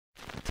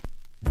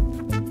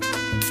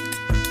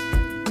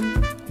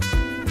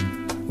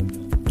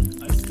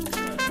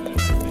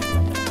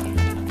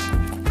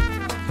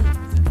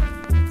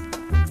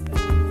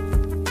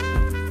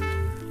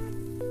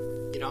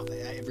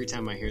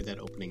time I hear that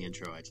opening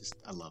intro,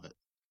 I love it.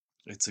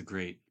 It's a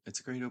great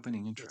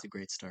opening intro. It's a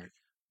great start.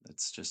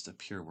 That's just a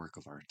pure work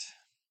of art.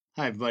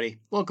 Hi, everybody.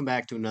 Welcome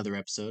back to another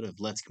episode of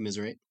Let's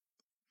Commiserate.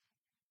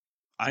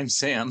 I'm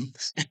Sam.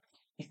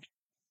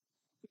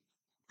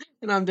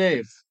 And I'm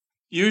Dave.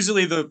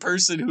 Usually the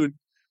person who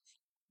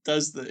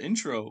does the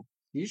intro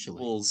Usually.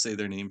 will say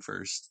their name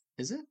first.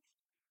 Is it?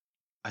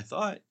 I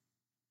thought.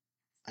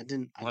 I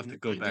didn't We'll have to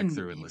go back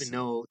through and even listen.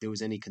 know there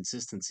was any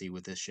consistency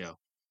with this show.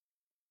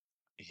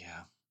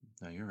 Yeah.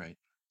 No, you're right.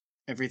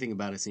 Everything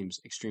about it seems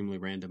extremely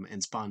random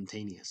and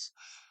spontaneous.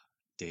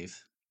 Dave,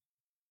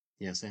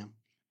 Yeah, Sam?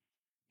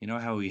 you know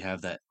how we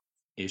have that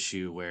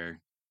issue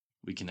where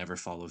we can never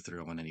follow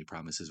through on any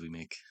promises we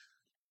make?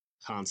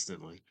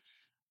 Constantly.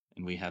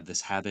 And we have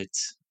this habit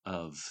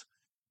of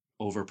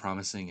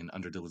over-promising and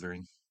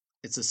under-delivering?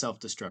 It's a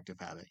self-destructive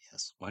habit,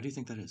 yes. Why do you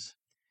think that is?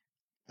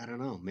 I don't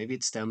know. Maybe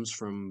it stems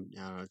from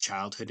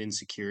childhood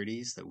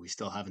insecurities that we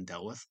still haven't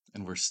dealt with.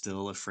 And we're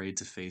still afraid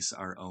to face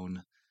our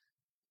own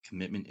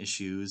commitment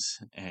issues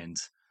and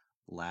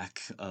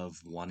lack of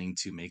wanting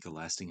to make a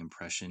lasting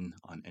impression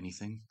on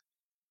anything?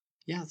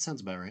 Yeah, that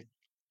sounds about right.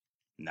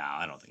 No,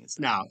 I don't think it's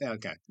that. No,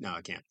 okay. No,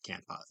 I can't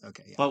pause.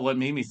 Okay, yeah. But what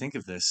made me think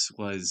of this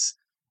was,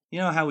 you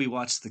know how we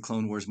watched the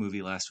Clone Wars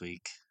movie last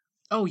week?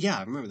 Oh, yeah,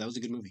 I remember. That was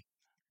a good movie.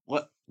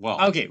 What?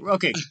 Well, Okay.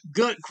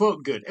 Good.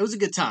 Quote, good. It was a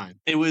good time.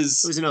 it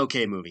was an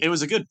okay movie. It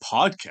was a good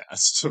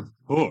podcast, of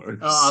course.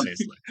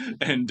 Obviously.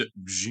 And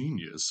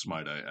genius,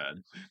 might I add.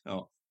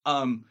 Oh,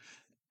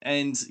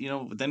 and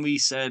then we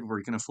said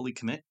we're going to fully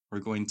commit. We're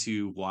going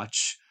to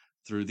watch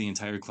through the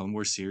entire Clone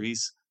Wars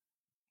series.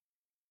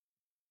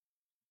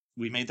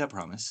 We made that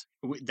promise.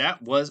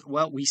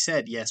 We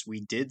said, yes,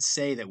 we did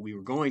say that we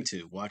were going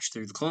to watch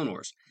through the Clone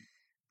Wars.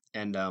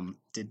 And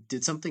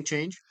did something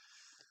change?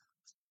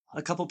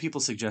 A couple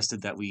people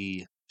suggested that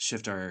we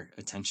shift our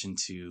attention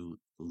to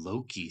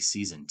Loki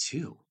season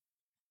 2,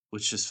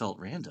 which just felt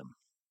random.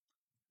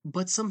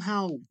 But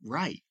somehow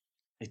right.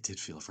 It did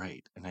feel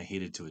right, and I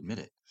hated to admit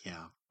it.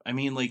 Yeah. I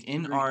mean, like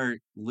in Agreed. our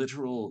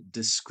literal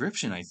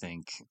description, I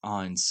think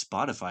on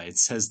Spotify, it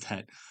says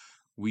that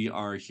we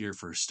are here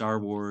for Star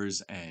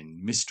Wars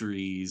and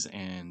mysteries,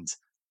 and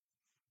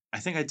I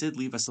think I did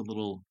leave us a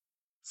little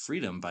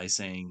freedom by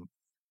saying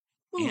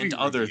Movie and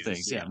other reviews,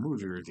 things. Yeah, yeah.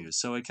 movie reviews.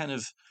 So I kind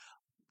of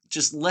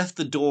just left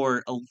the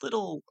door a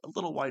little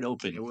wide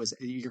open.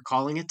 You're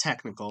calling it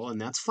technical, and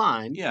that's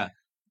fine. Yeah.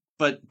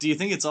 But do you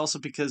think it's also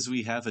because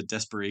we have a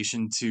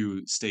desperation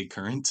to stay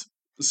current?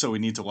 So we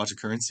need to watch a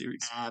current series?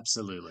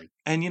 Absolutely.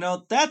 And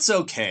that's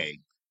okay.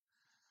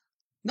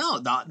 No,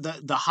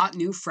 the hot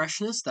new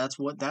freshness, that's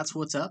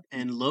what's up,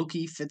 and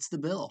Loki fits the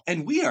bill.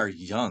 And we are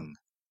young.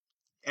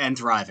 And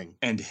thriving.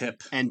 And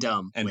hip. And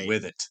dumb. And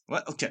with it.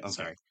 What? Okay.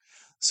 Sorry.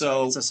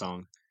 So it's a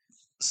song.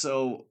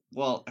 So,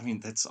 well, I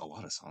mean, that's a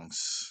lot of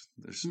songs.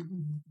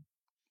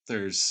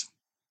 There's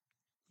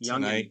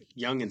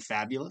Young and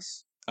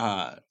Fabulous.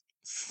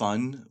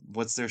 Fun.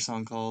 What's their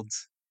song called?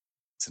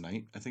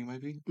 Tonight, I think it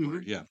might be. Mm-hmm.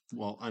 Or, yeah.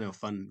 Well, I know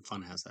Fun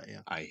has that.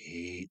 Yeah. I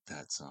hate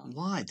that song.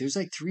 Why? There's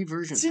like 3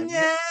 versions. Have you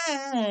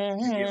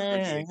ever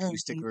heard the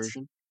acoustic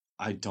version?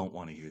 I don't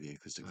want to hear the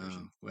acoustic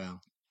version. Well,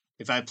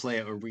 if I play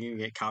it, are we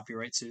gonna get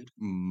copyright sued?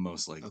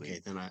 Most likely.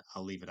 Okay, then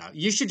I'll leave it out.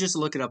 You should just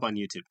look it up on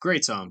YouTube.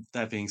 Great song.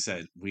 That being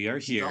said, we are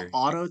here. The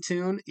auto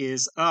tune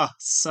is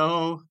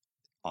so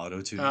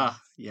auto tune.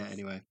 Yeah.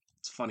 Anyway,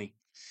 it's funny.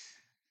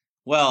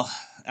 Well,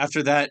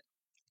 after that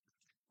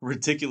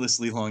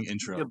ridiculously long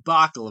intro,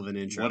 debacle of an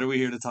intro. What are we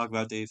here to talk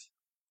about, Dave?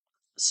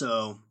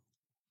 So,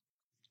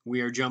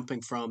 we are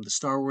jumping from the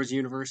Star Wars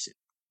universe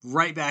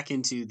right back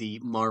into the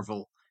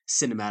Marvel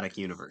Cinematic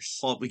Universe.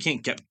 Well, we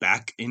can't get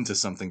back into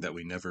something that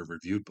we never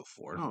reviewed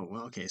before. Oh,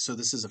 well, okay. So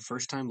this is a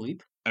first-time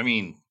leap? I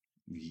mean,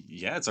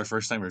 yeah, it's our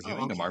first time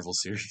reviewing a Marvel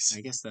series.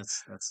 I guess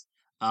that's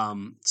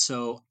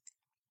so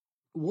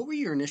what were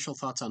your initial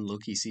thoughts on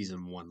Loki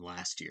season 1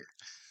 last year?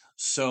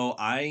 So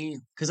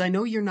because I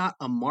know you're not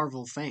a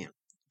Marvel fan.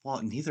 Well,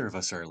 neither of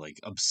us are like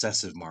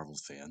obsessive Marvel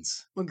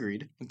fans.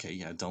 Agreed. Okay,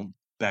 yeah, don't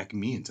back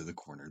me into the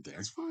corner there.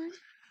 That's fine.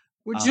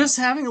 We're just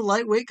having a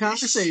lightweight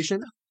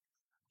conversation.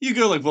 You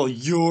go like, well,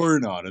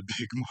 you're not a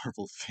big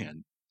Marvel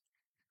fan.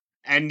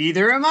 And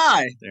neither am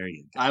I. There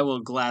you go. I will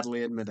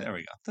gladly admit it. There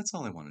we go. That's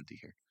all I wanted to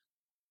hear.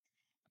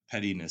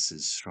 Pettiness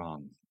is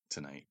strong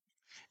tonight.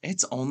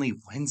 It's only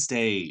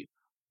Wednesday.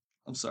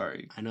 I'm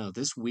sorry. I know.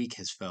 This week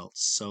has felt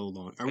so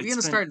long. Are we going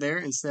to start there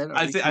instead?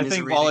 I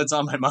think while it's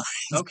on my mind.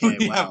 Okay,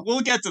 yeah, wow. We'll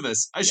get to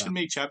this. I should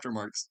make chapter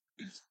marks.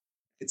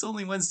 It's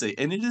only Wednesday,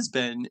 and it has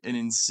been an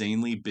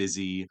insanely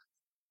busy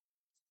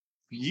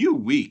few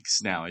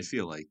weeks now, I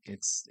feel like.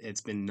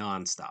 It's been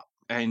nonstop.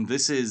 And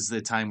this is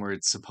the time where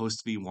it's supposed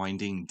to be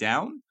winding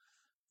down.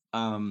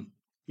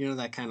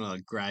 That kind of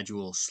like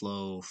gradual,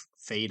 slow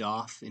fade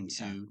off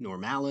into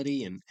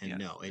normality, and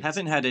no, I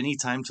haven't had any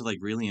time to like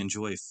really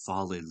enjoy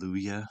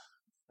Fallelujah.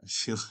 I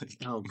feel like.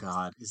 Oh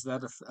God, is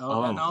that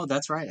no?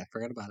 That's right. I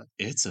forgot about it.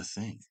 It's a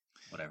thing.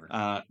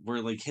 Whatever. We're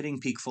like hitting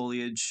peak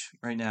foliage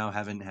right now.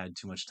 Haven't had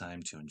too much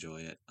time to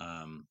enjoy it.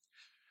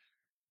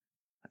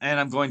 and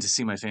I'm going to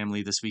see my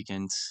family this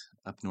weekend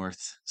up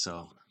north.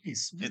 So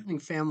Nice. it Visiting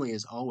family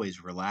is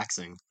always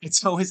relaxing. it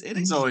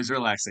is always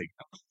relaxing.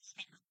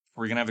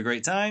 We're gonna have a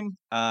great time.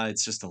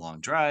 It's just a long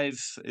drive,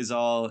 is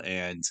all,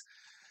 and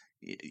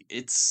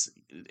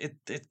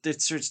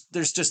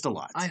there's just a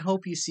lot. I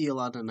hope you see a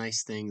lot of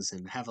nice things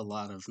and have a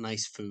lot of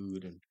nice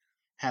food and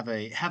have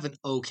an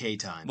okay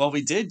time. Well,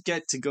 we did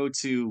get to go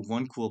to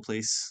one cool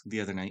place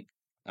the other night.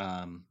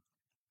 Um,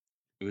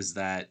 it was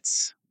that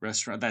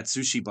restaurant, that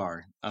sushi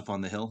bar up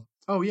on the hill.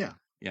 Oh yeah,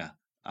 Yeah.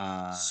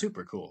 Uh,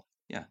 super cool.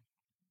 yeah.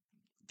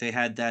 They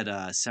had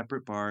that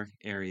separate bar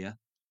area,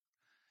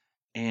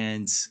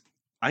 and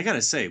I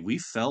gotta say, we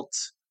felt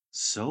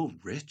so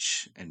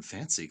rich and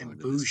fancy going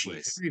And to this bougie,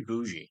 place. very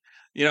bougie.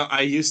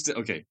 I used to,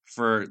 okay,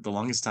 for the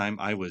longest time,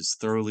 I was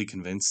thoroughly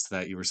convinced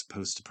that you were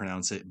supposed to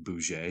pronounce it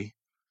bougie.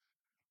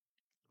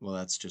 Well,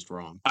 that's just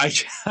wrong. I,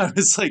 I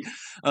was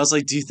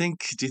like, do you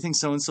think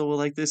so and so will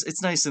like this?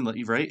 It's nice and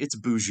right. It's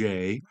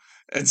bougie,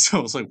 and so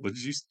I was like, what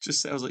did you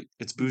just say? I was like,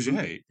 it's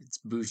bougie. It's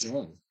bougie.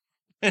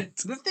 And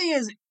The thing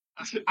is,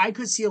 I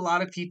could see a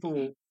lot of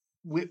people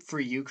whip for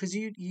you because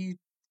you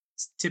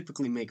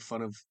typically make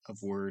fun of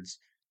words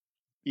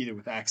either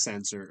with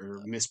accents or I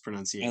like to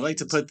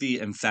mispronunciations. put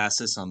the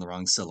emphasis on the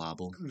wrong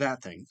syllable.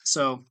 That thing.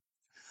 So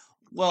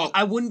Well,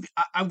 I wouldn't.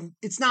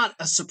 It's not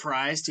a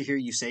surprise to hear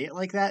you say it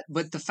like that,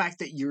 but the fact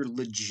that you're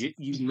legit,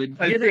 you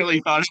I legit. really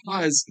thought it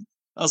was.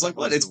 I was That like,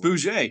 what? was It's the word.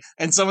 bougie.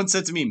 And someone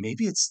said to me,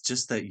 maybe it's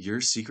just that you're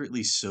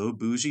secretly so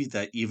bougie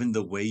that even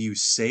the way you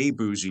say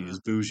bougie is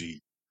bougie.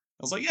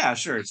 I was like, yeah,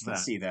 sure, I it's can that.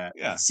 see that.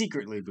 Yeah.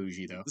 Secretly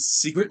bougie though,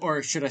 Secret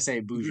or should I say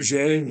bougie?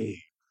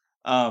 bougie.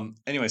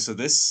 Anyway, so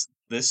this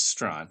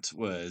restaurant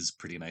was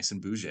pretty nice and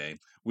bougie.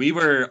 We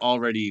were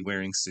already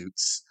wearing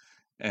suits,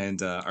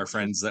 and our Okay.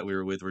 friends that we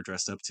were with were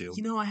dressed up too.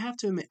 I have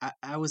to admit,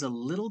 I was a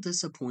little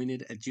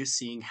disappointed at just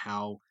seeing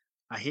how,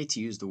 I hate to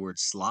use the word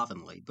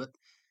slovenly, but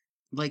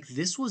like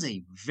this was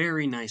a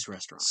very nice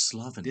restaurant. This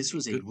Slovenly,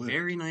 was a good word.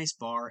 very nice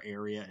bar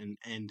area,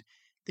 and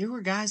there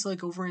were guys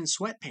like over in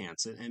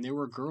sweatpants, and there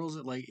were girls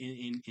like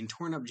in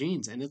torn up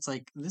jeans, and it's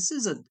like this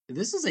is a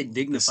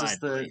dignified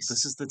place.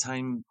 This is the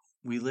time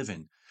we live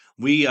in.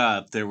 We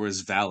there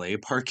was valet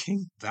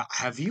parking.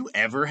 Have you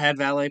ever had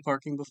valet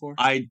parking before?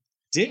 I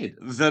did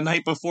the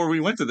night before we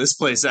went to this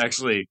Oh place Lord.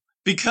 actually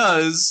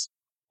because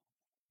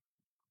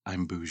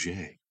I'm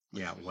bougie.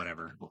 Yeah,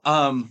 whatever.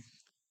 Um,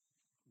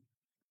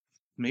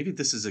 maybe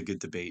this is a good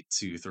debate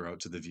to throw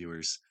out to the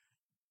viewers.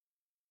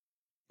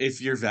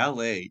 If your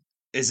valet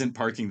isn't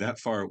parking that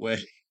far away,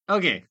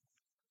 Okay,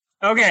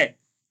 okay.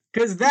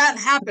 Cause that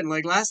happened.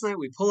 Like last night,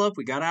 we pull up,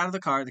 we got out of the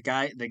car. The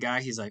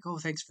guy, he's like, "Oh,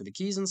 thanks for the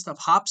keys and stuff."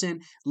 Hops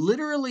in,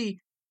 literally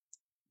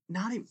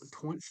not even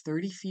 20,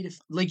 30 feet of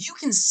like you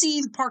can see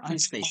the parking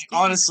space.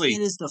 honestly,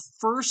 It is the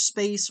first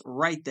space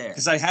right there.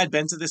 because I had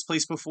been to this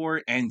place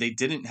before and they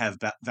didn't have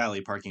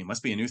valet parking. It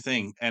must be a new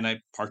thing, and I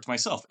parked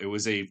myself. It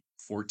was a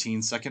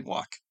 14-second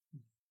walk.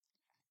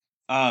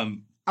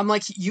 Um, I'm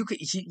like, you could.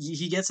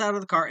 He gets out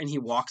of the car and he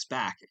walks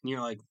back, and you're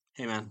like,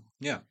 "Hey, man."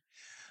 yeah.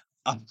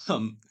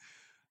 Um,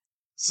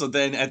 so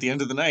then at the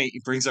end of the night, he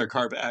brings our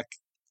car back,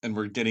 and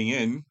we're getting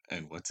in,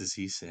 and what does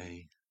he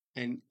say?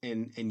 And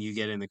you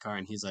get in the car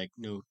and he's like,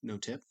 no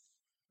tip.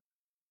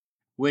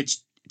 Which,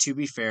 to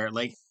be fair,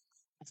 like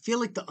I feel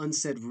like the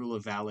unsaid rule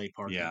of valet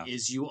parking Yeah,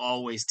 is you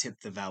always tip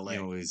the you valet.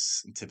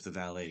 always tip the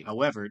valet.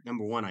 However,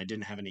 number one, I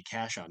didn't have any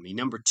cash on me.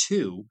 Number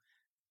two,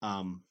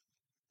 um,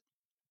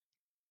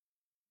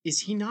 is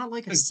he not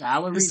like a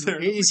salaried? Is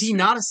there Is he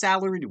not a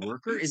salaried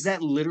worker? Is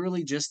that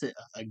literally just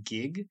a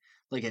gig,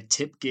 like a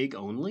tip gig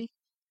only?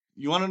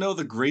 You want to know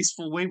the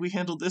graceful way we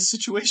handled this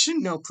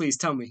situation? No, please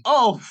tell me.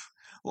 Oh,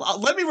 well,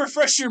 let me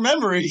refresh your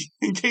memory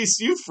in case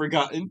you've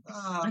forgotten.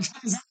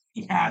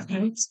 Yeah.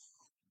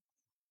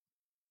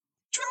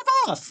 Drove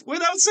off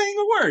without saying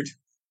a word.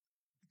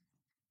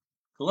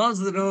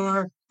 Closed the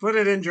door, put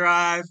it in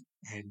drive,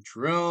 and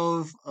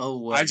drove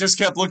away. I just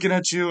kept looking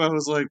at you. I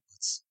was like,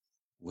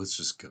 let's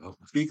just go.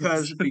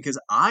 Because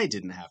I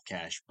didn't have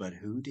cash, but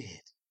who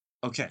did?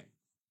 Okay.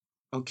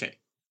 Okay.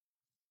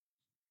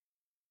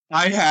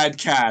 I had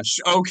cash.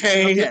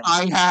 Okay. Okay,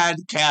 I had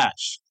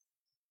cash.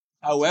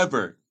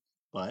 However,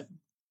 but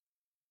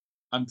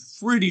I'm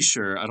pretty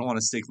sure, I don't want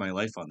to stake my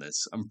life on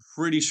this. I'm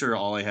pretty sure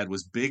all I had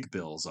was big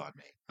bills on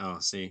me. oh,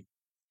 see,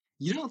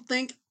 you don't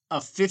think a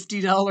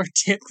 $50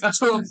 tip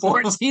to a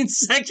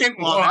 14-second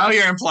Well, now walk?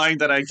 you're implying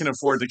that I can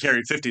afford to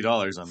carry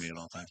 $50 on me at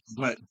all times.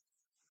 But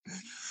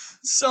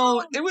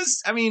so it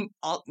was, I mean,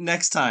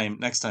 next time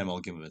I'll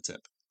give him a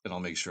tip and I'll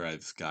make sure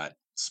I've got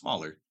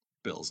smaller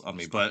bills on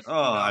me. But oh, No,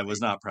 I was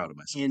not proud of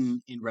myself.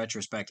 in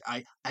retrospect,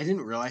 I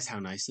didn't realize how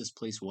nice this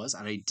place was,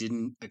 and I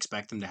didn't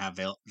expect them to have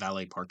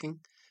valet parking.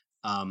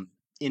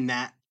 In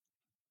that,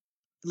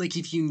 like,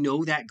 if you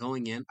know that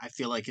going in, I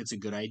feel like it's a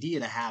good idea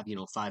to have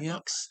five Yeah.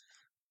 bucks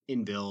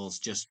in bills.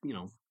 Just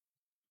Well,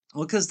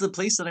 because the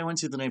place that I went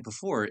to the night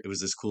before, it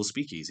was this cool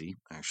speakeasy,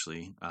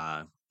 actually.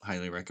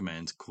 Highly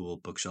recommend. Cool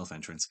bookshelf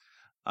entrance.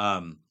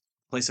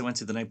 Place I went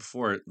to the night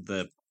before,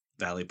 the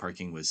valet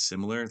parking was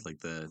similar. Like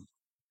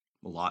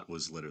lot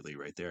was literally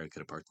right there. I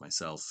could have parked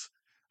myself.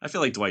 I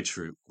feel like Dwight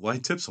Schrute. Why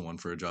tip someone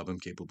for a job I'm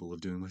capable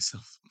of doing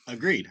myself?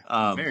 Agreed.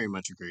 Um, Very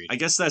much agreed. I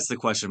guess that's the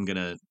question I'm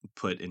gonna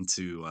put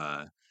into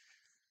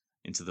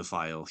the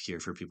file here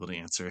for people to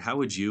answer. How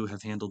would you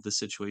have handled this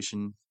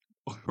situation,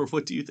 or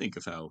what do you think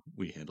of how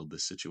we handled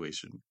this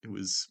situation? It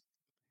was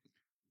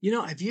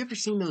Have you ever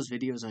seen those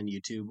videos on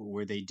YouTube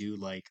where they do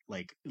like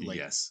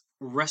yes,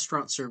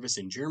 restaurant service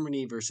in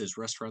Germany versus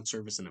restaurant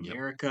service in yep,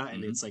 America,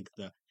 and hmm it's like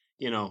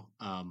you know,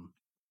 um,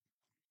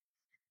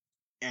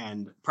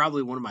 and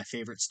probably one of my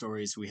favorite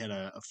stories. We had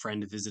a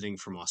friend visiting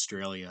from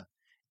Australia,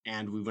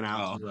 and oh, we went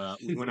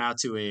out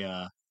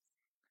to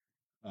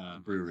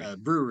brewery. a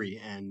brewery,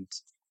 and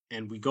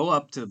we go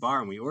up to the bar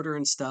and we order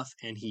and stuff,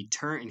 and he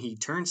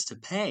turns to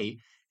pay,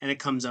 and it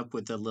comes up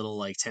with a little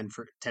like 10%,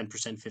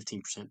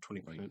 15%,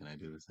 twenty Wait, percent. can I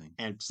do the thing?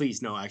 And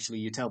please, no, actually,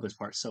 you tell this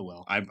part so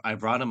well. I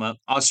brought him up.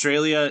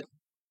 Australia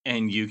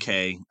and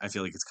UK, I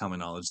feel like it's common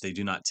knowledge. They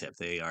do not tip.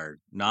 They are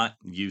not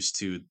used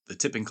to the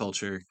tipping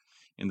culture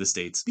in the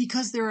States.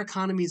 Because their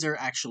economies are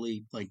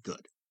actually like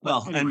good. But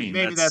Well, I anyway, mean,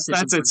 maybe that's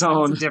its that's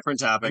own. a different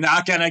We're topic.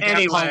 not gonna get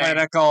Anyway,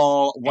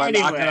 political. We're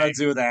not gonna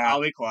do that.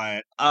 I'll be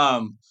quiet.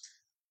 Um,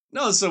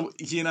 no, so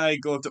he and I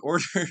go up to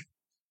order,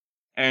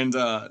 and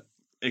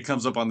it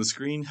comes up on the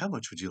screen. How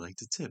much would you like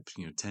to tip?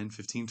 10,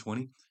 15,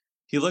 20.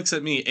 He looks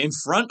at me in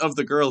front of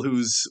the girl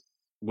who's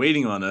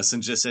waiting on us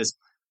and just says,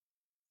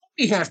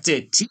 "We have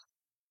to tip."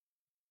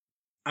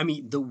 I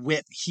mean, the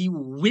whip. He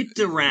whipped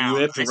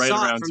around. Whipped I right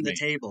saw it around from to the me.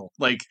 table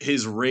Like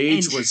his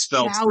rage and was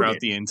felt throughout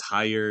shouted, the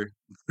entire.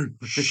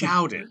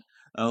 shouted.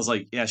 I was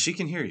like, "Yeah, she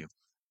can hear you."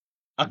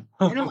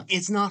 And I'm like,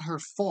 it's not her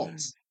fault.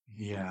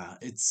 Yeah,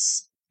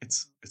 it's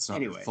not her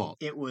Anyway, fault.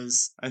 it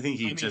was. I think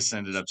he I mean, just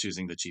ended up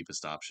choosing the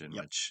cheapest option,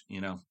 yep. which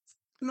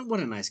What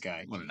a nice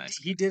guy. what a nice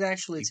He guy. did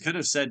actually He tip. could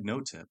have said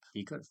no tip.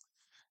 He could have.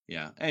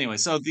 Yeah. Anyway,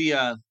 so the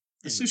Anyway,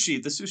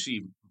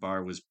 sushi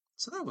bar was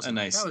so that was a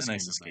nice. That was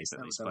nice kind of escape nice.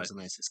 at least, That but was a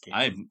nice escape.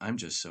 I'm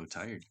just so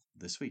tired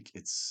this week.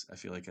 I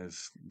feel like I've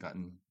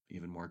gotten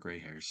even more gray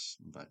hairs,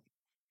 but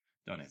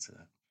don't answer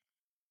that.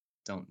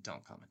 Don't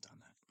comment on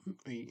that.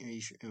 Are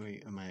you sure?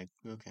 Wait, am I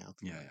okay?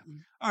 Yeah, yeah. Mm,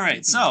 All right.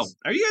 maybe So, just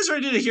are you guys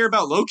ready to hear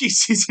about Loki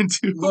season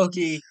 2?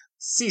 Loki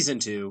season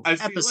 2, I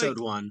feel like episode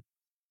 1,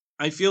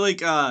 I feel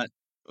like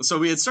so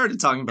we had started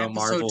talking about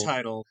episode Marvel.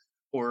 title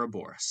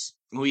Ouroboros.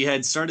 We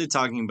had started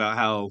talking about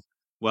how,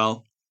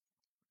 well,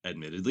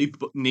 admittedly,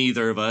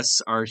 neither of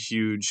us are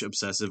huge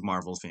obsessive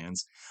Marvel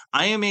fans.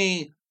 I am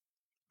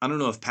I don't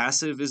know if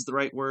passive is the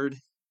right word.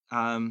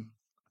 Um,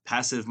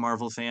 Passive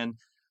Marvel fan.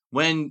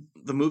 When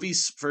the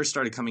movies first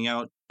started coming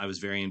out, I was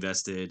very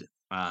invested.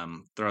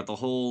 Throughout the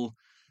whole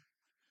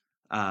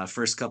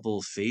first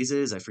couple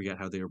phases, I forget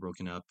how they were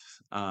broken up.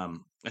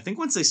 I think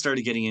once they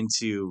started getting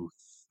into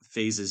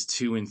phases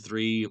 2 and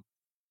 3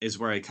 is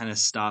where I kind of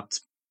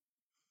stopped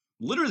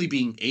literally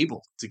being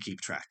able to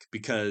keep track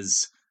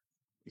because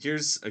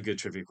here's a good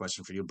trivia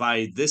question for you.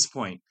 By this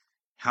point,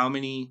 how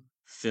many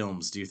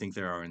films do you think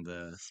there are in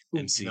the Ooh,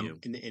 MCU?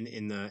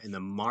 in the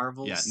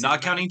Marvel Yeah,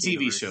 not Cinematic counting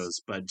TV Universe,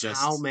 shows, but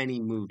how just many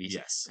movies?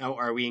 yes. Now,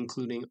 are we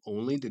including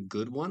only the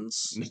good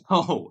ones?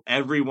 No,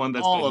 everyone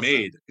that's All been of them,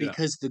 made. Yeah.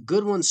 because the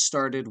good ones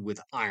started with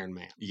Iron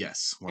Man.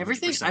 Yes,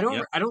 Everything 100%.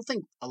 Yep. I don't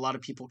think a lot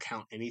of people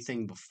count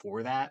anything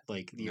before that,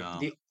 like No,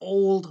 the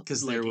old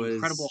because there like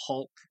Incredible was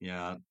Hulk.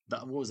 yeah,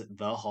 What was it?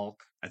 The Hulk.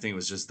 I think it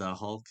was just the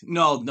Hulk.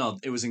 No,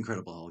 it was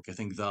Incredible Hulk. I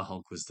think the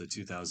Hulk was the Well,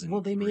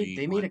 2003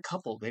 they made a one.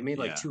 couple. They made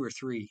like Yeah, 2 or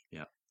 3.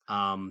 yeah.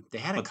 They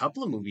had a But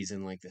couple of movies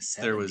in like the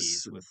there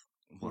 70s was with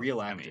well,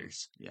 real I mean,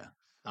 actors. yeah.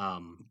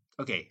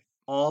 Okay,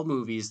 all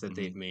movies that hmm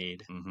they've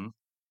made hmm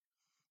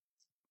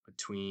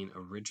between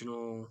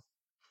original.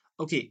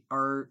 Okay,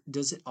 are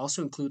does it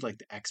also include like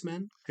the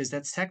X-Men? Because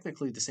that's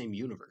technically the same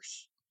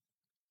universe.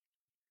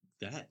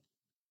 That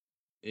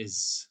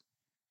is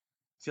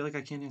I feel like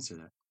I can't answer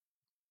that.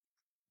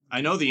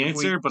 I know the We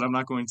answer, but I'm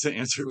not going to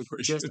answer it would for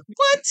just you.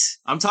 what?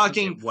 I'm Okay,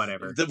 talking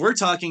whatever. we're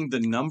talking the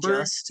number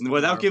Just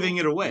without giving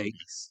Marvel it away,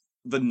 movies.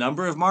 the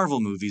number of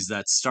Marvel movies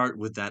that start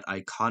with that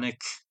iconic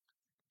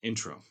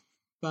intro.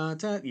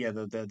 But yeah,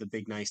 the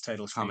big nice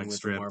title screen Comic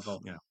with the strip.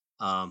 Marvel.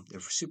 Yeah. They're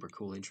super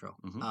cool intro.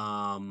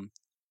 hmm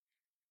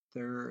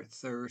They're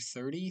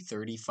 30,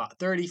 35,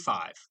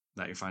 35.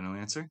 That your final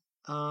answer?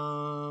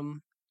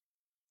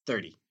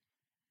 30.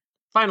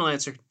 Final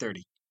answer,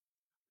 30.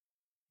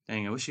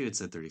 Dang, I wish you had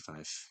said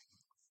 35.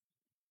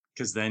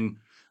 Because then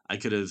I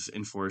could have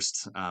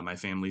enforced my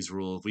family's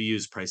rule. We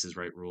use Price is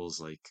Right rules,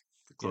 like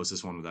the Yeah.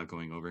 closest one without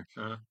going over.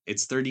 Uh-huh.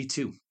 It's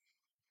 32.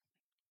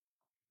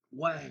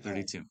 Wow.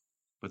 32.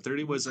 But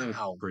 30 was a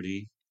Wow.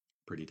 pretty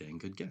dang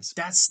good guess.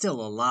 That's still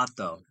a lot,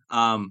 though.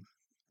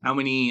 How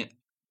many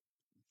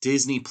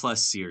Disney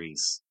Plus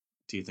series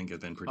do you think have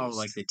been Oh,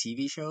 like produced? the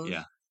TV shows?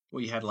 Yeah.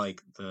 Well, you had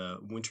like the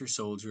Winter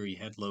Soldier, you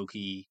had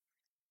Loki,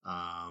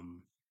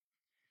 um,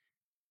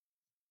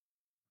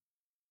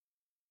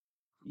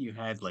 you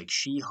had like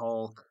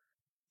She-Hulk,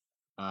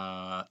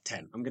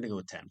 10. I'm gonna go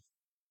with 10.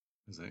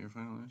 Is that your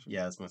final answer?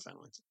 Yeah, that's my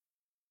final answer.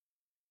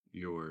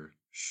 You're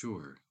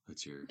sure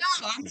that's your No,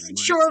 I'm not final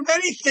sure answer? of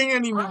anything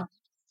anymore.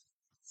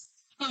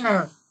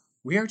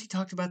 We already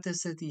talked about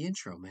this at the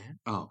intro, man.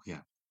 Oh,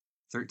 yeah.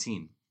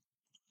 13.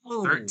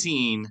 Oh,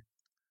 13.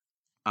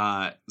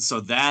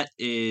 So that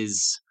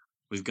is,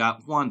 we've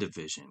got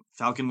WandaVision,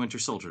 Falcon Winter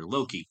Soldier,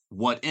 Loki,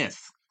 What If,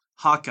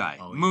 Hawkeye,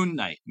 oh yeah. Moon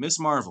Knight, Miss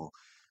Marvel,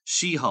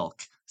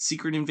 She-Hulk,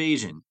 Secret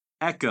Invasion,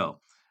 Echo.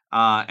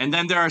 And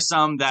then there are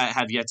some that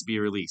have yet to be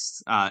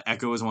released.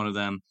 Echo is one of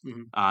them.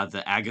 Hmm.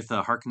 The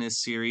Agatha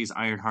Harkness series,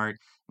 Ironheart,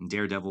 and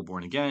Daredevil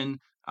Born Again.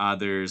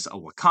 There's a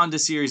Wakanda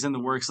series in the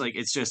works. Like,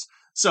 it's just,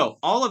 so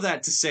all of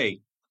that to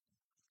say,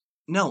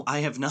 no, I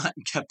have not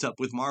kept up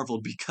with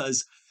Marvel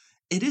because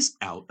it is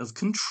out of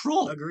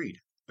control. Agreed.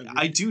 I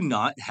Agreed. do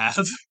not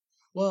have.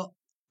 Well,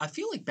 I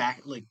feel like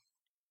back like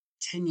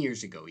 10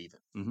 years ago, even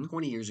Mhm.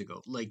 20 years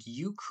ago, like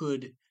you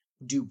could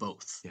do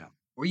both. Yeah.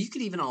 Or you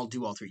could even all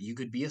do all three. You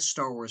could be a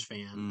Star Wars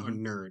fan or Mhm.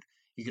 nerd.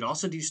 You could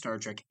also do Star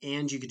Trek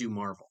and you could do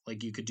Marvel.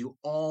 Like you could do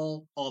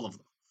all of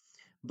them.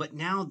 But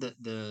now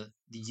the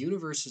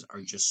universes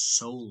are just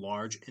so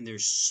large and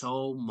there's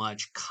so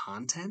much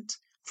content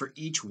for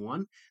each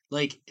one.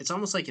 Like it's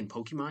almost like in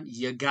Pokemon,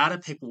 you gotta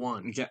pick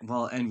one. Yeah,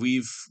 well, and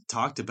we've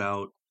talked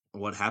about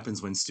what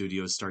happens when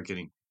studios start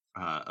getting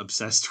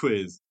obsessed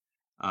with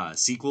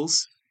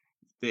sequels.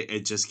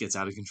 It just gets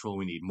out of control.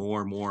 We need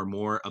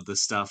more of the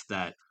stuff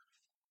that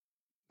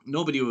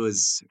nobody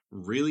was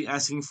really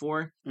asking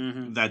for,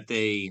 Hmm. that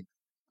they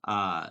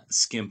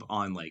skimp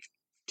on, like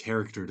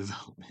character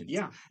development.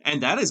 Yeah.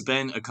 And that has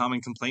been a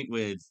common complaint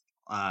with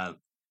uh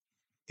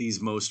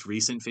these most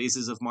recent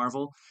phases of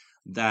Marvel,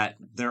 that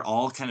they're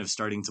all kind of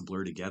starting to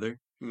blur together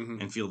Hmm.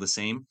 and feel the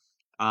same,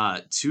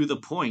 to the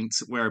point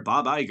where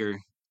Bob Iger,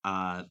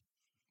 uh,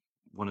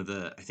 one of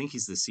the, I think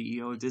he's the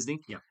CEO of Disney,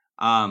 Yeah.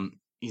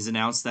 he's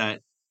announced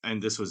that,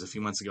 and this was a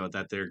few months ago,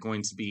 that they're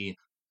going to be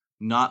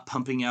not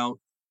pumping out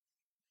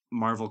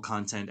Marvel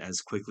content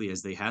as quickly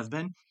as they have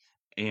been.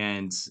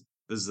 And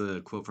this is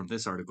a quote from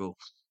this article.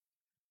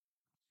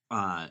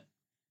 Uh,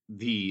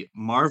 the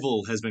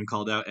Marvel has been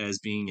called out as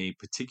being a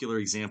particular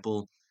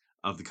example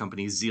of the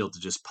company's zeal to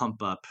just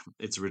pump up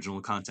its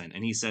original content.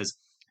 And he says,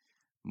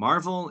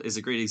 Marvel is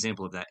a great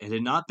example of that. It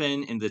had not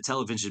been in the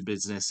television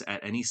business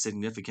at any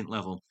significant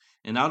level.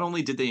 And not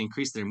only did they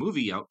increase their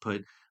movie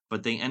output,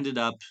 but they ended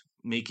up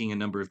making a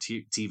number of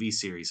TV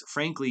series.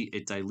 Frankly,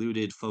 it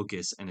diluted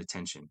focus and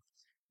attention.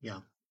 Yeah.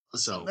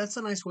 So, That's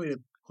a nice way to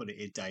put it.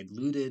 It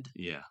diluted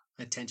yeah.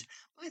 attention.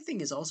 My thing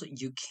is also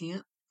you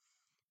can't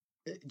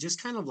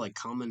just kind of like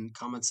common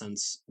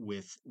sense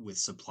with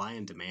supply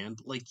and demand.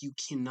 Like you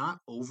cannot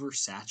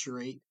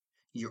oversaturate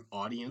your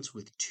audience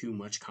with too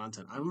much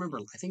content. I remember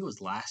I think it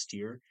was last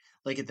year,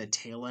 like at the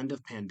tail end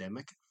of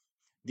pandemic,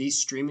 these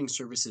streaming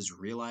services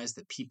realized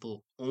that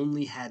people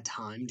only had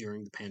time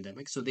during the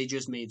pandemic, so they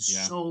just made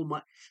Yeah. so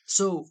much.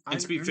 So I,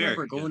 And to I be fair,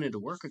 remember yeah. going into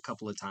work a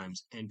couple of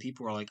times, and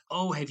people were like,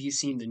 "Oh, have you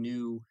seen the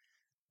new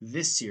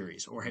this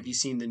series or have you Mhm.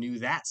 seen the new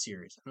that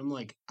series?" And I'm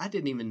like, I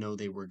didn't even know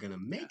they were going to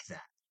Yeah. make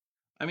that.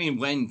 I mean,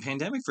 when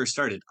pandemic first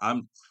started,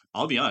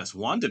 I'll be honest,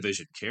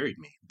 WandaVision carried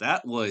me.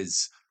 That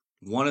was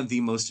one of the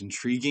most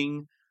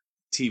intriguing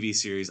TV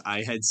series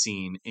I had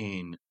seen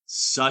in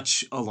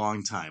such a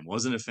long time.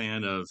 Wasn't a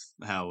fan of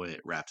how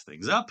it wrapped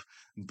things up,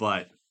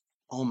 but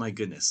oh my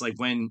goodness. Like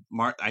when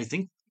I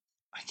think,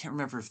 I can't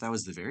remember if that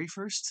was the very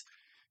first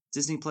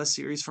Disney Plus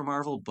series for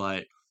Marvel,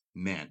 but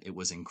man, it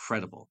was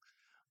incredible.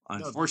 No,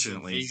 the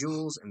Unfortunately,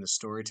 visuals and the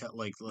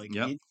storytelling, like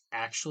yep, it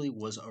actually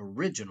was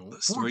original the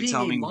for being a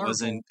storytelling Marvel.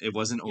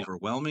 wasn't Yeah,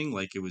 overwhelming.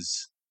 Like, it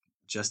was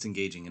just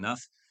engaging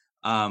enough.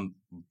 Um,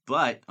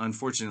 but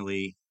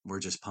unfortunately, we're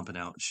just pumping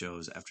out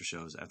shows after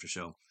shows after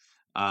show.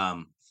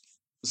 Um,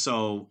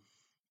 so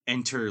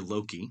enter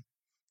Loki.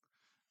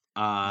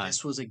 Uh,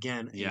 this was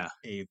again yeah,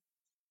 a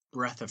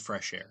breath of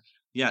fresh air.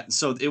 yeah.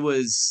 So it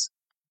was,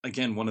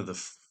 again, one of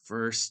the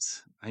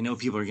first. I know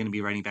people are going to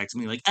be writing back to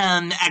me like,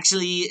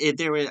 actually,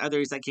 there were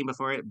others that came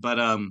before it, but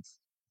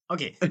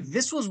Okay,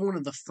 this was one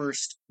of the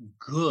first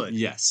good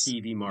yes,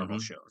 TV Marvel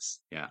hmm, shows.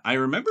 yeah. I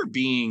remember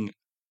being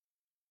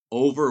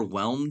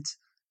overwhelmed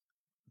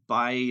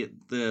by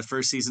the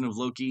first season of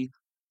Loki,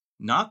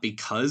 not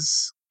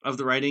because of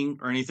the writing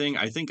or anything.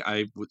 I think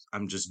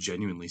I'm just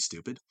genuinely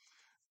stupid.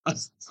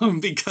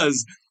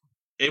 Because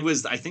it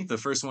was, I think, the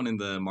first one in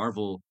the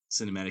Marvel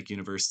Cinematic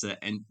Universe to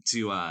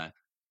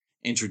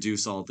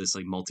introduce all this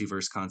like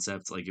multiverse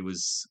concept. Like, it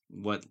was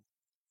what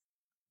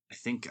I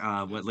think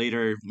what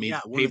later made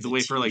Yeah, one of paved the the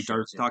way for TV like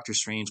shows. Yeah. Doctor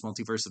Strange,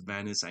 Multiverse of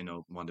Madness. I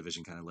know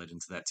WandaVision kind of led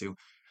into that too.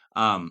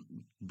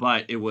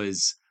 But it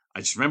was, I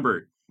just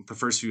remember the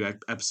first few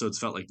episodes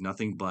felt like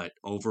nothing but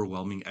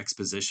overwhelming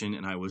exposition,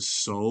 and I was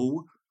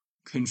so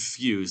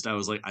confused. I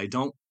was like, I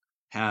don't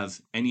have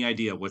any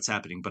idea what's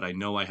happening, but I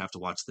know I have to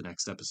watch the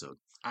next episode.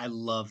 I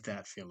love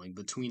that feeling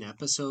between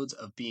episodes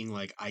of being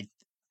like,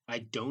 I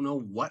don't know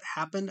what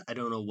happened. I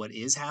don't know what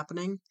is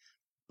happening,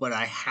 but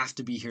I have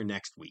to be here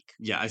next week.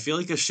 Yeah, I feel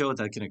like a show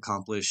that can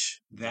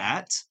accomplish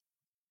That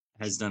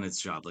that has done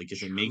its job. Like,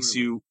 if it makes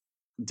truly. you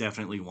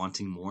definitely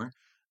wanting more.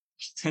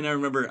 And I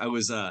remember I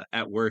was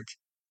at work,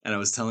 and I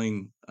was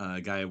telling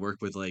a guy I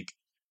work with, like,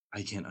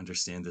 I can't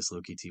understand this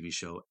Loki TV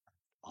show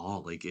oh,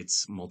 like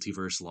it's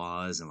multiverse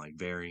laws and like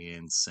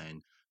variants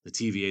and the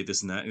TVA,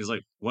 this and that. And he's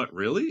like, what,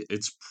 really?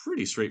 It's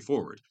pretty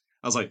straightforward.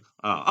 I was like,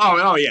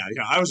 oh, yeah,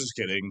 I was just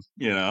kidding,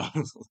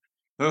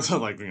 That's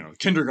like,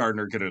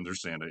 kindergartner could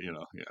understand it,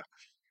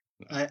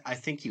 yeah. I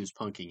think he was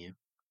punking you.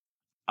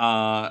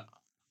 Uh,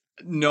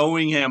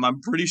 Knowing him, I'm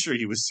pretty sure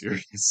he was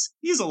serious.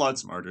 He's a lot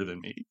smarter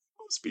than me.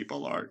 Most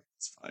people are.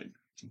 It's fine.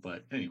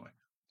 But anyway.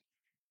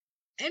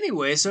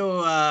 Anyway,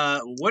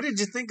 so what did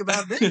you think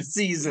about this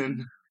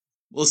season?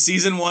 Well,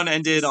 season 1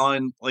 ended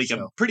on like a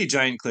Show. pretty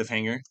giant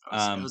cliffhanger.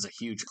 It was a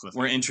huge We're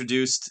cliffhanger.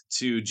 introduced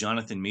to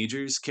Jonathan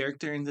Majors'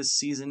 character in this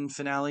season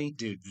finale.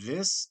 Dude,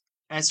 this,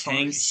 as far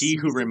Kang, as He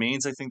Who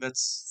Remains, I think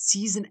that's...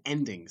 season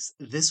endings,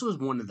 this was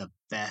one of the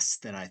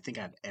best that I think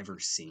I've ever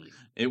seen.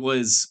 It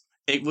was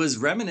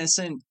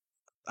reminiscent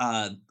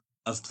uh,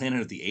 of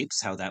Planet of the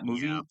Apes, how that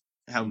movie, Yeah.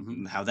 how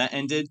Mhm. how that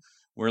ended.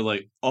 Where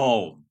like,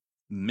 oh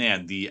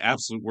man, the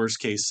absolute worst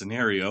case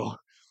scenario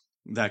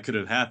that could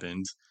have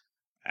happened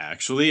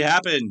actually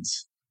happened.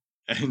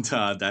 And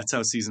that's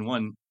how season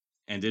 1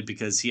 ended,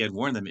 because he had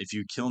warned them, if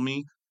you kill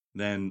me,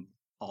 then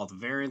All the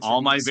variants are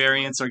all gonna my split,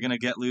 variants are going to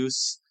get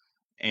loose.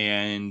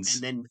 And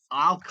and then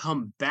I'll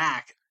come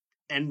back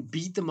and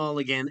beat them all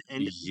again,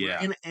 and we're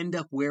yeah. gonna end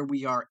up where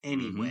we are hmm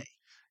anyway.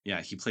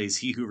 Yeah, he plays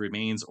He Who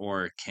Remains,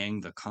 or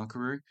Kang the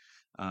Conqueror,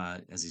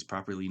 as he's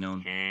properly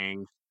known.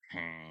 Kang.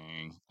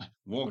 Kang.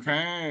 Well,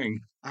 Kang.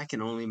 I can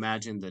only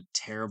imagine the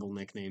terrible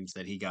nicknames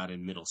that he got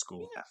in middle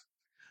school. Yeah.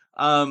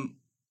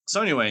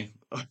 So anyway,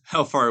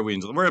 how far are we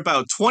into? We're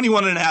about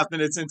 21 and a half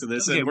minutes into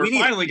this, Okay, and we're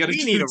finally going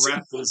we need to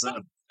wrap this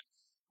up.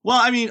 Well,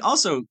 I mean,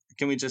 also,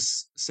 can we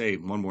just say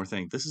one more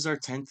thing? This is our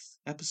 10th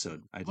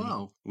episode.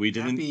 Whoa! We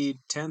didn't, Happy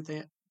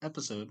 10th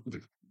episode.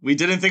 we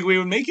didn't think we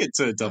would make it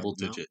to double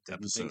No, digit didn't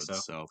think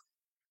episodes. so. So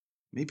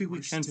maybe we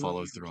We're can still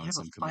follow here. through We on have a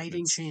some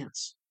fighting commitments.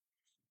 chance.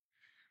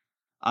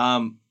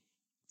 Um,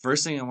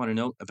 First thing I want to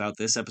note about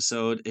this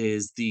episode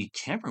is the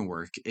camera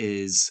work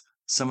is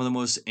some of the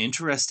most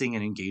interesting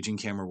and engaging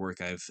camera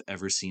work I've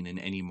ever seen in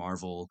any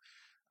Marvel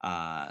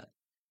uh,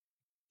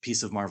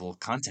 piece of Marvel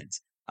content.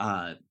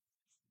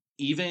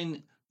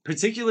 Even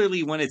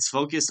particularly when it's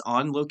focused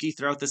on Loki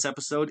throughout this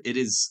episode,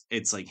 it's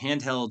like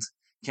handheld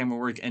camera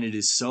work, and it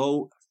is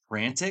so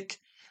frantic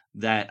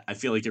that I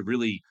feel like it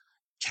really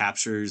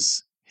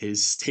captures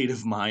his state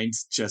of mind,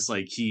 just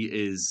like he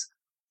is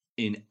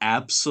in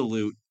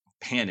absolute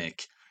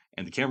panic.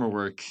 And the camera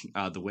work,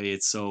 the way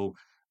it's so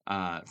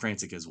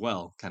frantic as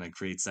well, kind of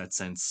creates that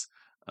sense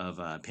of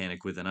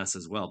panic within us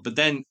as well. But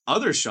then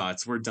other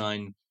shots were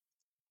done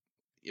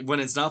when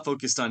it's not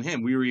focused on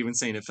him. We were even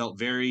saying it felt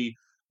very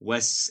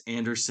Wes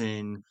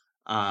Anderson.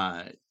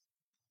 I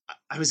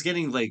was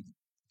getting like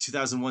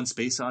 2001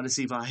 Space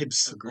Odyssey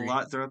vibes a Agreed.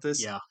 lot throughout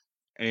this. Yeah.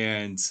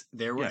 And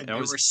There yeah, were there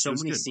were it so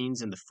was many good.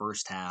 scenes in the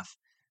first half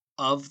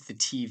of the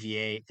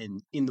TVA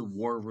and in the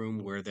war room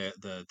where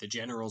the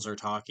generals are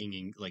talking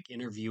and like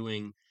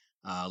interviewing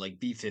like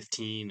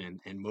B-15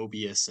 and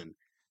Mobius, and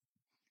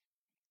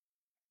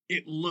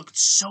it looked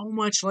so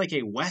much like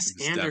a Wes It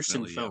was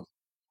Anderson definitely, yeah. film.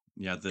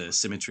 Yeah, the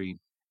symmetry.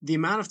 The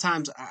amount of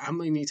times, how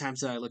many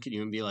times did I look at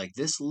you and be like,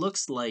 this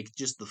looks like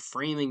just the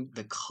framing,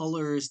 the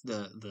colors,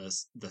 the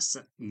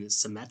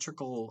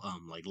symmetrical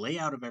like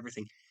layout of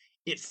everything.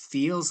 It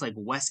feels like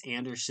Wes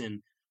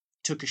Anderson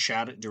took a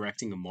shot at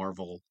directing a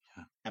Marvel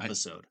Yeah.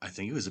 episode. I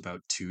think it was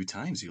about 2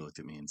 times you looked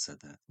at me and said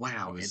that.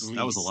 Wow, at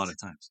That was a lot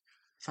least. of times.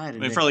 If I had a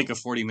I mean, for like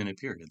nickel. a 40-minute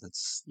period,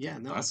 Yeah,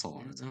 no. that's a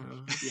lot of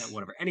time. Yeah,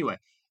 whatever. Anyway,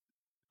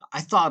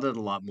 I thought it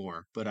a lot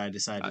more, but I I,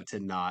 decided to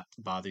not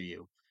bother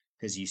you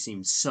because you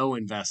seemed so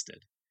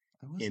invested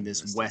I was in this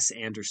invested. Wes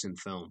Anderson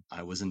film.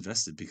 I was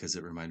invested because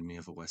it reminded me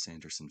of a Wes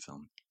Anderson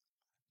film.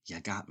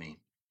 You got me.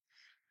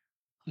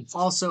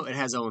 Also, it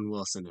has Owen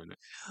Wilson in it,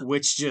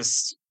 which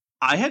just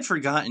I had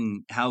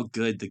forgotten how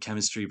good the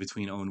chemistry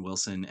between Owen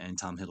Wilson and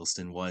Tom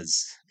Hiddleston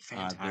was.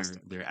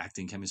 fantastic. Their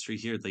acting chemistry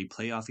here, they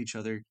play off each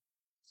other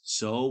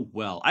so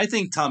well. I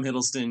think Tom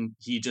Hiddleston,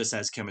 he just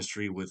has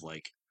chemistry with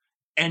like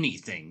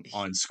anything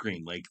on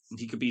screen. Like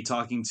he could be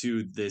talking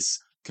to this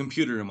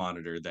computer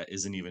monitor that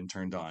isn't even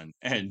turned on,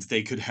 and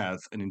they could have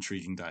an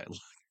intriguing dialogue.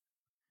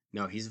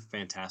 No, he's a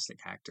fantastic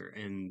actor,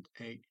 and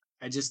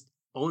I just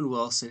Owen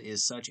Wilson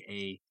is such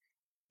a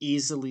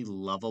easily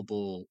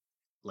lovable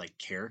like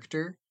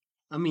character.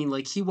 I mean,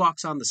 like he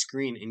walks on the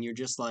screen and you're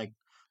just like,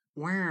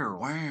 wow,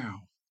 Wow,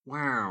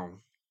 wow,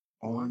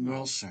 Owen wow.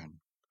 Wilson.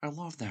 I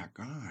love that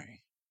guy.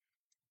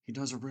 He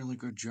does a really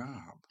good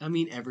job. I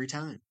mean, every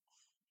time.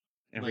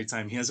 Every Like,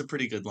 time he has a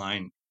pretty good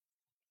line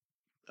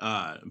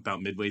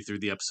about midway through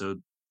the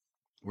episode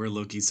where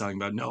Loki's talking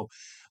about, no,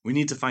 we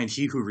need to find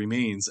He Who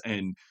Remains,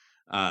 and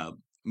uh,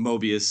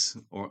 Mobius,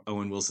 or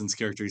Owen Wilson's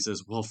character, he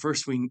says, well,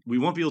 first we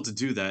won't be able to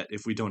do that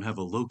if we don't have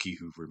a Loki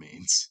who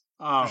remains.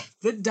 oh,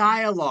 the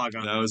dialogue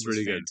on That that was was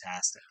pretty good.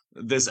 fantastic.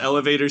 This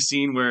elevator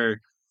scene where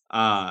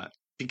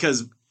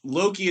because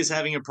Loki is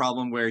having a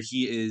problem where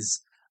he is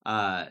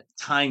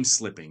time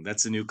slipping.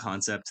 That's a new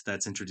concept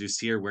that's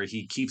introduced here, where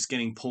he keeps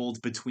getting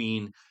pulled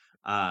between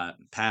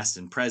past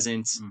and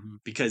present Hmm.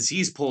 because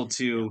he's pulled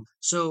Yeah. to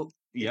So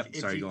Yep.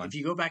 Sorry, go on. if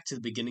you go back to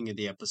the beginning of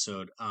the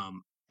episode,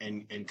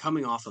 and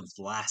coming off of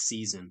last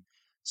season,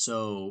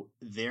 so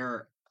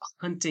they're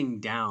hunting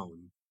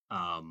down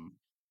um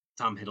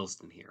Tom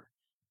Hiddleston here.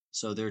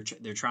 So they're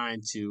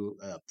trying to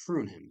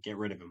prune him, get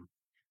rid of him,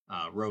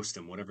 roast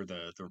him, whatever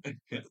the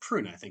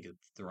prune, I think is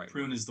the right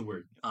Prune word. is the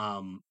word.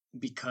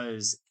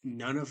 Because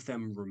none of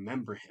them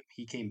remember him.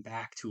 He came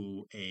back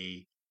to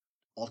a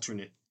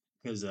alternate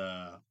because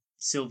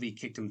Sylvie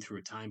kicked him through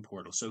a time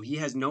portal, so he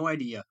has no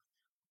idea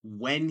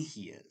when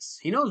he is.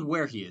 He knows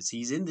where he is.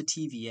 He's in the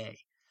TVA.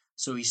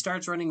 So he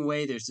starts running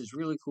away. There's this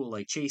really cool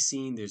like chase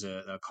scene. There's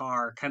a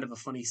car, kind of a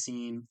funny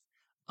scene.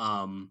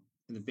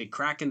 The big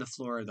crack in the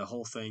floor, the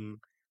whole thing.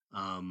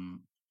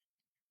 Um,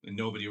 And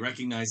nobody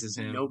recognizes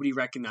him. Nobody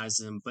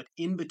recognizes him, but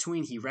in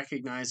between, he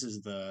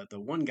recognizes the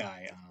one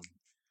guy.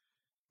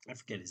 I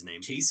forget his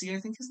name. Casey, I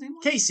think his name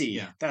was. Casey.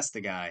 Yeah. That's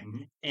the guy.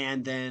 Mhm.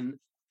 And then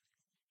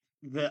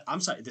the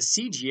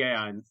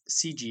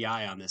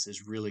CGI on this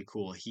is really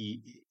cool.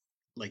 He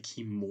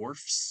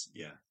morphs.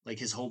 Yeah. Like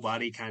his whole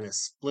body kind of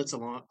splits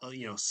along,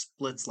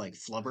 splits like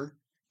flubber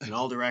in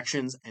all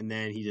directions, and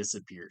then he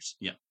disappears.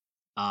 Yeah.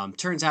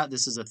 Turns out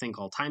this is a thing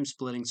called time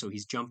splitting, so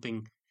he's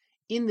jumping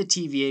in the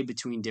TVA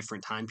between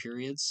different time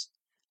periods,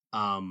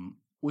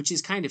 which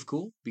is kind of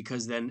cool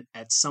because then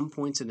at some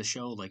points in the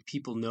show, like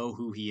people know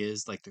who he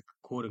is, like the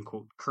quote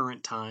unquote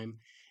current time,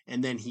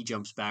 and then he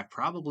jumps back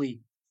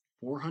probably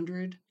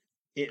 400.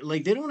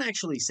 Like they don't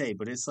actually say,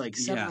 but it's like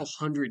several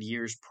hundred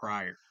years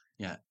prior.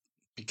 Yeah,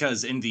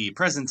 because in the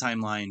present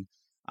timeline,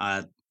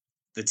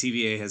 the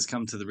TVA has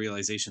come to the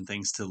realization,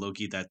 thanks to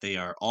Loki, that they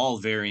are all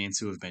variants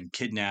who have been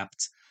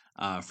kidnapped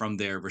from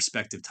their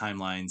respective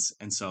timelines,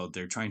 and so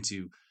they're trying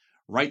to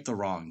right the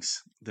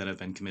wrongs that have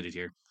been committed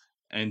here.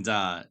 And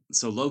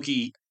so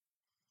Loki,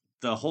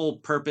 the whole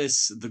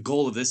purpose, the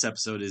goal of this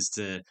episode is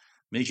to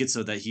make it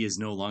so that he is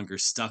no longer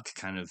stuck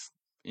kind of